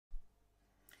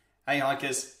Hey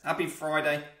hikers, happy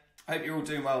Friday. I hope you're all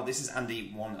doing well. This is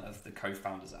Andy, one of the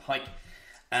co-founders at Hike.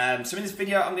 So in this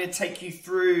video, I'm going to take you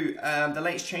through the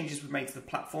latest changes we've made to the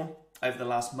platform over the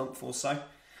last month or so.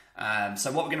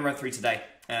 So what we're going to run through today,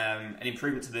 an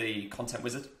improvement to the content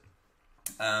wizard,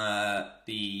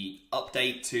 the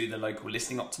update to the local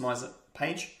listing optimizer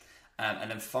page,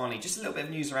 and then finally just a little bit of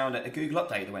news around a Google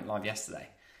update that went live yesterday.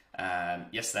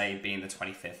 Yesterday being the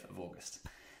 25th of August.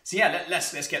 So yeah,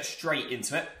 let's get straight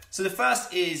into it. So the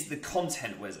first is the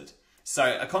content wizard.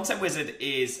 So a content wizard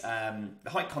is, the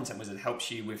Hike content wizard helps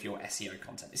you with your SEO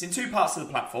content. It's in two parts of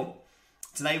the platform.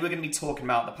 Today we're going to be talking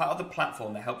about the part of the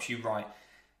platform that helps you write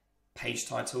page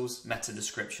titles, meta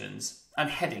descriptions, and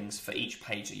headings for each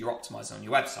page that you're optimizing on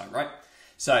your website, right?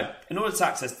 So in order to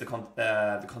access the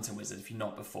content wizard, if you're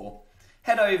not before,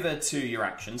 head over to your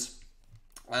actions,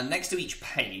 and next to each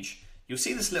page, you'll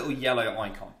see this little yellow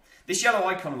icon. This yellow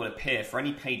icon will appear for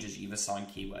any pages you've assigned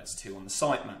keywords to on the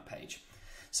sitemap page.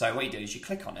 So what you do is you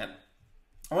click on it,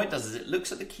 and what it does is it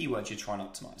looks at the keywords you're trying to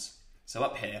optimize. So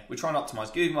up here, we're trying to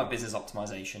optimize Google My Business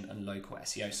optimization and local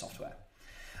SEO software.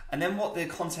 And then what the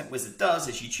content wizard does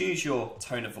is you choose your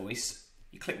tone of voice,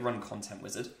 you click Run Content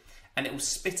Wizard, and it will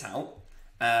spit out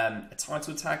a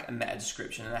title tag, a meta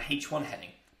description, and a H1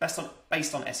 heading based on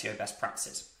SEO best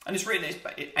practices. And it's written,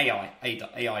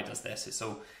 AI does this. It's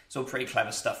all pretty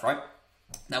clever stuff, right?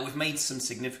 Now we've made some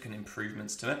significant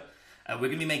improvements to it. We're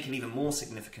going to be making even more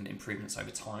significant improvements over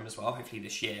time as well, hopefully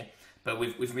this year. But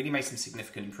we've really made some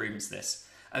significant improvements to this.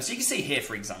 So you can see here,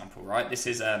 for example, right? This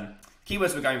is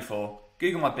keywords we're going for: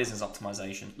 Google My Business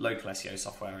optimization, local SEO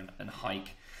software, and Hike.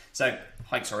 So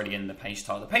Hike's already in the page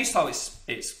title. The page title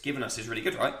it's given us is really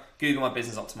good, right? Google My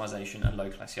Business optimization and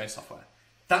local SEO software.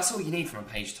 That's all you need from a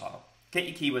page title. Get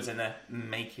your keywords in there,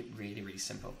 make it really, really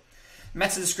simple.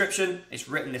 Meta description, it's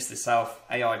written this itself,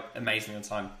 AI amazingly on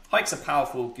time. Hike's a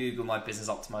powerful Google My Business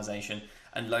optimization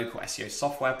and local SEO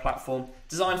software platform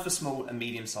designed for small and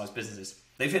medium-sized businesses.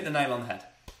 They've hit the nail on the head.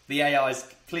 The AI's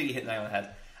completely hit the nail on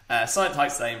the head. Site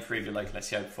types, they improve your local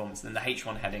SEO performance, and then the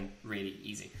H1 heading, really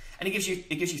easy. And it gives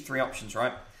you three options,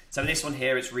 right? So this one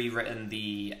here, it's rewritten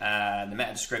the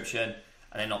meta description.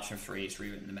 And then option 3 is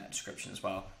rewritten the meta description as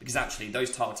well, because actually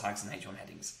those title tags and H1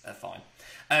 headings are fine.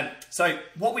 So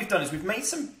what we've done is we've made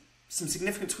some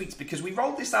significant tweaks, because we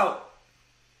rolled this out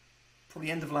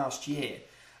probably end of last year,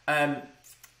 and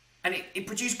it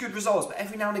produced good results, but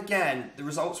every now and again the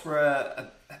results were a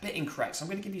bit incorrect. So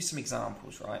I'm going to give you some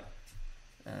examples, right?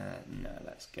 No,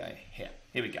 let's go here.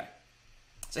 Here we go.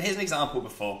 So here's an example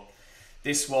before.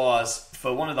 This was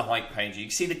for one of the Hike pages. You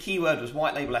can see the keyword was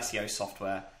white label SEO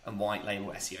software and white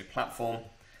label SEO platform.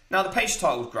 Now the page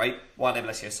title was great, white label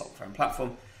SEO software and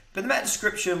platform, but the meta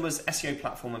description was SEO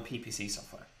platform and PPC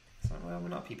software. So well, we're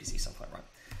not PPC software, right?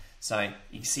 So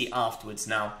you can see afterwards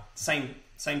now, same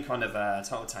kind of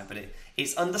title tag, but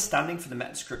its understanding for the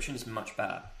meta description is much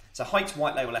better. So Hike's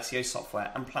white label SEO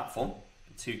software and platform,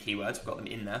 two keywords, we've got them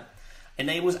in there,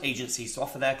 enables agencies to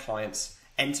offer their clients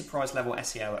enterprise level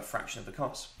SEO at a fraction of the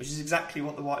cost, which is exactly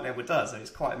what the white label does, and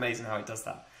it's quite amazing how it does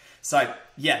that. So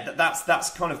yeah, that's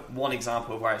kind of one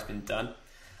example of where it's been done.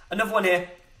 Another one here,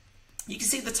 you can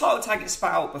see the title tag it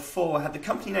spat out before had the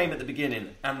company name at the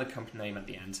beginning and the company name at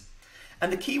the end,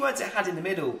 and the keywords it had in the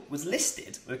middle was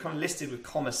listed, they're kind of listed with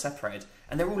commas separated,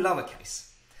 and they're all lowercase.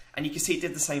 And you can see it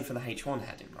did the same for the H1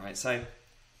 heading, right? So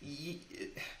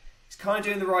it's kind of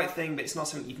doing the right thing, but it's not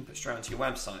something you can put straight onto your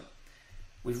website.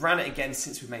 We've ran it again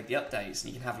since we've made the updates,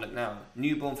 and you can have a look now.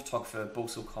 Newborn Photographer,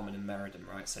 Balsall Common and Meriden,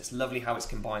 right? So it's lovely how it's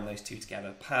combined those two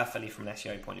together perfectly from an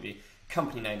SEO point of view.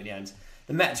 Company name at the end.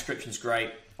 The meta description's great.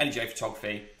 LJ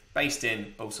Photography, based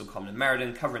in Balsall Common and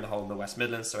Meriden, covering the whole of the West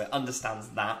Midlands, so it understands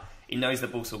that. It knows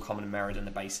that Balsall Common and Meriden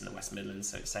are based in the West Midlands,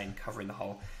 so it's saying covering the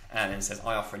whole. And then it says,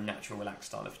 I offer a natural, relaxed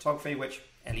style of photography, which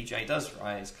LEJ does,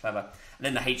 right? It's clever. And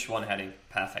then the H1 heading,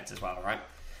 perfect as well, right?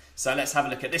 So let's have a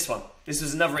look at this one. This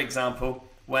was another example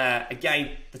where, again,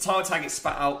 the title tag is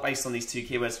spat out based on these two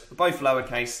keywords, were both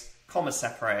lowercase, commas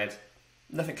separated,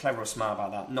 nothing clever or smart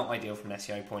about that, not ideal from an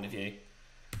SEO point of view.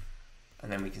 And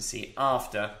then we can see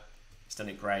after, it's done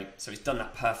it great. So it's done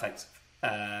that perfect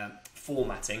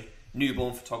formatting,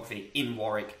 Newborn Photography in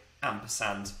Warwick,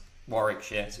 ampersand,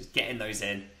 Warwickshire, so it's getting those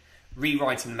in,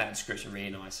 rewriting the meta description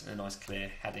really nice, and a nice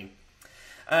clear heading.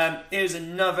 Here's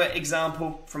another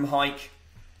example from Hike.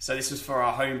 So this was for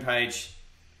our homepage,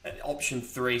 option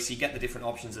 3, so you get the different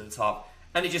options at the top,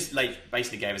 and it just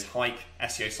basically gave us Hike,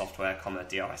 SEO software, comma,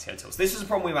 DR SEO tools. This was a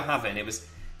problem we were having. It was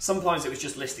sometimes it was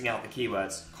just listing out the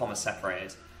keywords, comma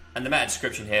separated, and the meta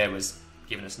description here was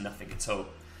giving us nothing at all.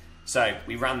 So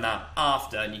we ran that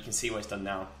after, and you can see what it's done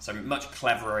now. So much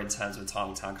cleverer in terms of the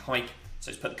title tag. Hike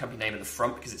So just put the company name at the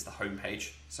front because it's the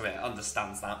homepage, so it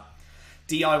understands that.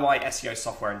 DIY SEO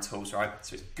software and tools, right?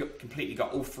 So it's completely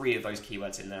got all 3 of those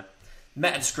keywords in there.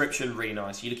 Meta description, really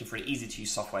nice. You're looking for an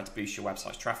easy-to-use software to boost your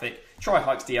website's traffic.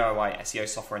 TryHike's DIY SEO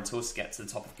software and tools to get to the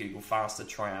top of Google faster.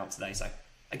 Try it out today. So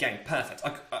again, perfect.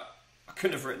 I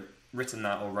couldn't have written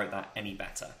that or wrote that any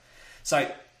better.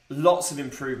 So lots of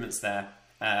improvements there.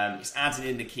 It's added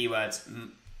in the keywords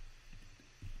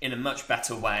in a much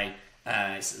better way.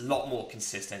 It's a lot more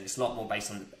consistent. It's a lot more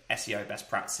based on SEO best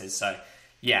practices. So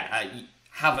yeah,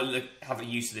 have a look, have a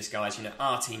use of this, guys. You know,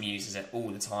 our team uses it all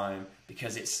the time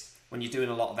because it's when you're doing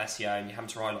a lot of SEO and you're having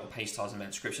to write a lot of page titles and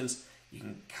meta descriptions, you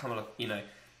can come up, you know,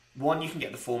 1, you can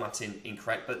get the format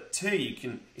incorrect, but 2,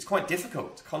 it's quite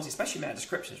difficult to constantly, especially meta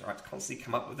descriptions, right, to constantly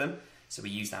come up with them. So we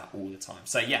use that all the time.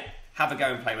 So yeah, have a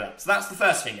go and play with that. So that's the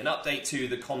first thing, an update to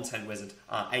the Content Wizard,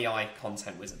 our AI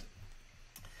Content Wizard.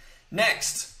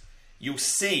 Next, you'll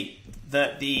see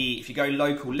that if you go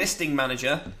local listing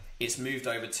manager, it's moved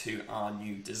over to our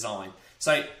new design.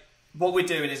 So what we're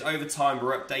doing is over time,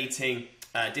 we're updating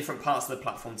different parts of the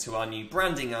platform to our new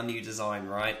branding, our new design,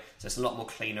 right? So it's a lot more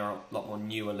cleaner, a lot more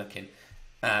newer looking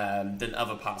than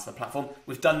other parts of the platform.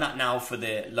 We've done that now for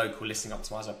the local listing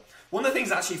optimizer. One of the things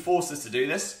that actually forced us to do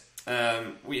this,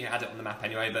 we had it on the map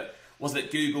anyway, but was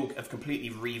that Google have completely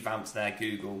revamped their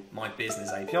Google My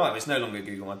Business API. It's no longer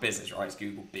Google My Business, right? It's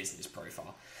Google Business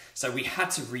Profile. So we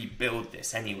had to rebuild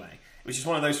this anyway, which is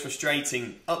one of those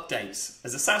frustrating updates.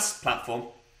 As a SaaS platform,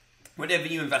 whenever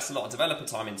you invest a lot of developer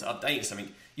time into updating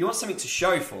something, you want something to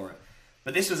show for it.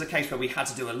 But this was a case where we had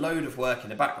to do a load of work in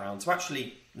the background to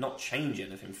actually not change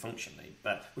anything functionally.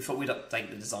 But we thought we'd update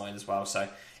the design as well. So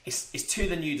it's to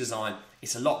the new design.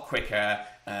 It's a lot quicker.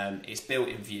 It's built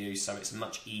in Vue, so it's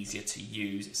much easier to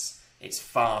use. It's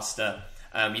faster.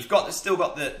 You've still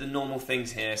got the normal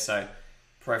things here. So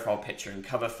profile picture and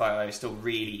cover photo, still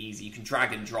really easy. You can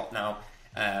drag and drop now.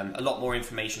 A lot more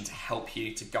information to help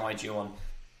you, to guide you on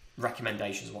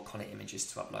recommendations, what kind of images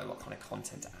to upload, what kind of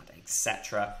content to add,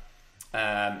 etc.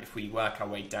 If we work our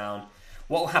way down,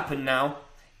 what will happen now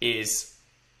is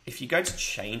if you go to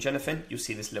change anything, you'll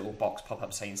see this little box pop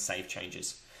up saying save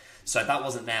changes. So that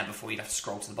wasn't there before. You'd have to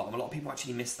scroll to the bottom. A lot of people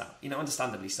actually miss that, you know,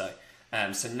 understandably so.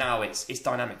 So now it's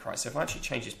dynamic, right? So if I actually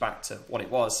change this back to what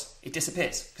it was, it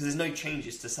disappears because there's no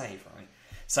changes to save, right?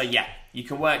 So yeah, you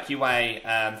can work your way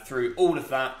through all of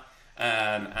that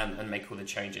and make all the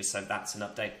changes. So that's an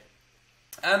update.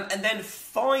 And then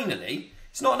finally,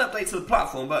 it's not an update to the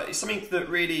platform, but it's something that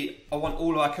really I want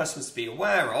all of our customers to be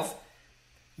aware of.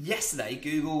 Yesterday,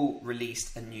 Google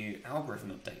released a new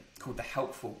algorithm update called the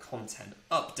Helpful Content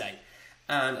Update.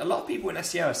 And a lot of people in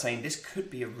SEO are saying this could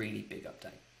be a really big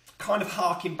update. Kind of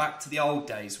harking back to the old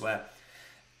days where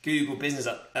Google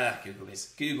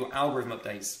algorithm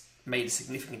updates made a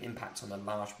significant impact on a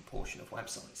large proportion of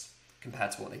websites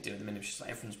compared to what they do at the minute, which is like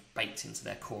everyone's baked into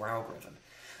their core algorithm.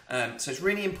 So it's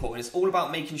really important. It's all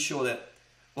about making sure that,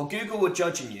 well, Google are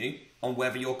judging you on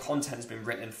whether your content has been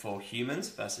written for humans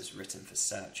versus written for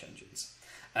search engines.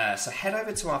 So head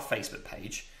over to our Facebook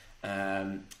page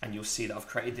and you'll see that I've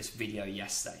created this video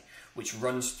yesterday which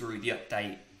runs through the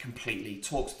update completely,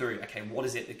 talks through, okay, what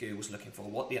is it that Google's looking for,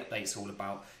 what the update's all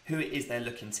about, who it is they're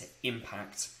looking to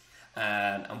impact,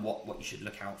 and what you should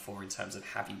look out for in terms of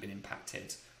have you been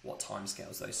impacted, what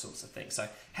timescales, those sorts of things. So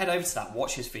head over to that,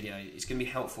 watch this video. It's going to be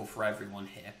helpful for everyone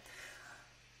here.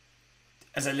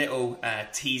 As a little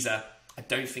teaser, I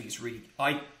don't think it's really,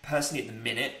 I personally at the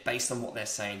minute, based on what they're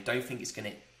saying, don't think it's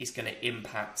going to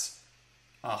impact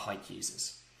our Hike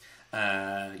users.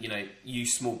 You know, you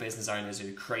small business owners who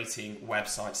are creating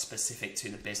websites specific to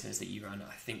the business that you run,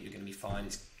 I think you're going to be fine.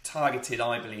 It's targeted,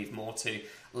 I believe, more to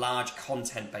large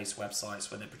content-based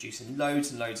websites where they're producing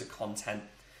loads and loads of content,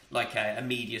 like a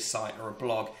media site or a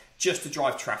blog, just to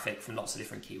drive traffic from lots of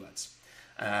different keywords.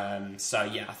 So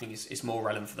yeah, I think it's more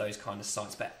relevant for those kind of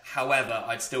sites. But however,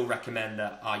 I'd still recommend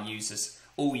that our users,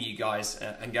 all you guys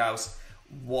and girls,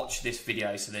 watch this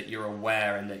video so that you're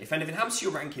aware, and that if anything happens to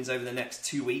your rankings over the next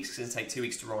 2 weeks, because it's going to take 2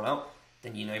 weeks to roll out,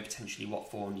 then you know potentially what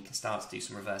form you can start to do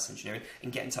some reverse engineering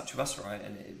and get in touch with us, right?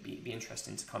 And it'd be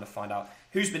interesting to kind of find out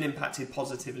who's been impacted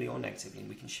positively or negatively, and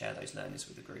we can share those learnings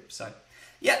with the group. So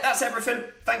yeah, that's everything.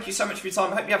 Thank you so much for your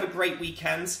time. I hope you have a great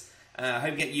weekend. I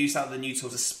hope you get use out of the new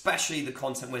tools, especially the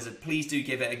Content Wizard. Please do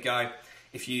give it a go.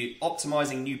 If you're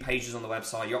optimizing new pages on the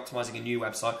website, you're optimizing a new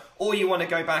website, or you want to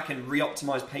go back and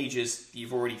re-optimize pages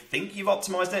you've already think you've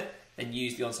optimized it, then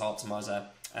use the On-Site Optimizer.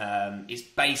 It's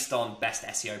based on best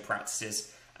SEO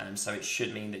practices, so it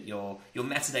should mean that your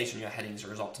metadata and your headings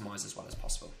are as optimized as well as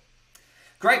possible.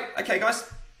 Great. Okay,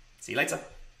 guys. See you later.